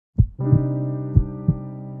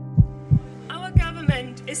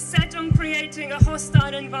is set on creating a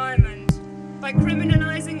hostile environment by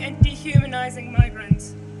criminalizing and dehumanizing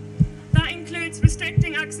migrants. That includes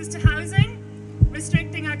restricting access to housing,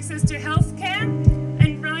 restricting access to healthcare,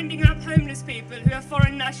 and rounding up homeless people who are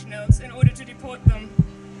foreign nationals in order to deport them.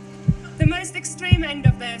 The most extreme end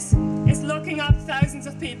of this is locking up thousands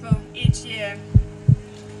of people each year.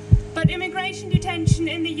 But immigration detention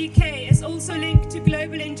in the UK is also linked to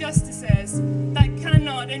global injustices that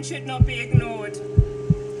cannot and should not be ignored.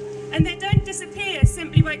 And they don't disappear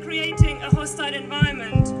simply by creating a hostile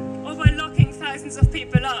environment or by locking thousands of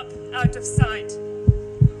people up out of sight.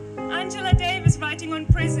 Angela Davis writing on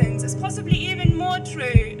prisons is possibly even more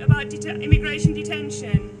true about immigration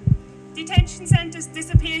detention. Detention centres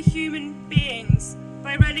disappear human beings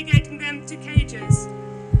by relegating them to cages.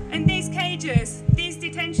 And these cages, these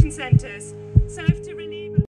detention centres, serve to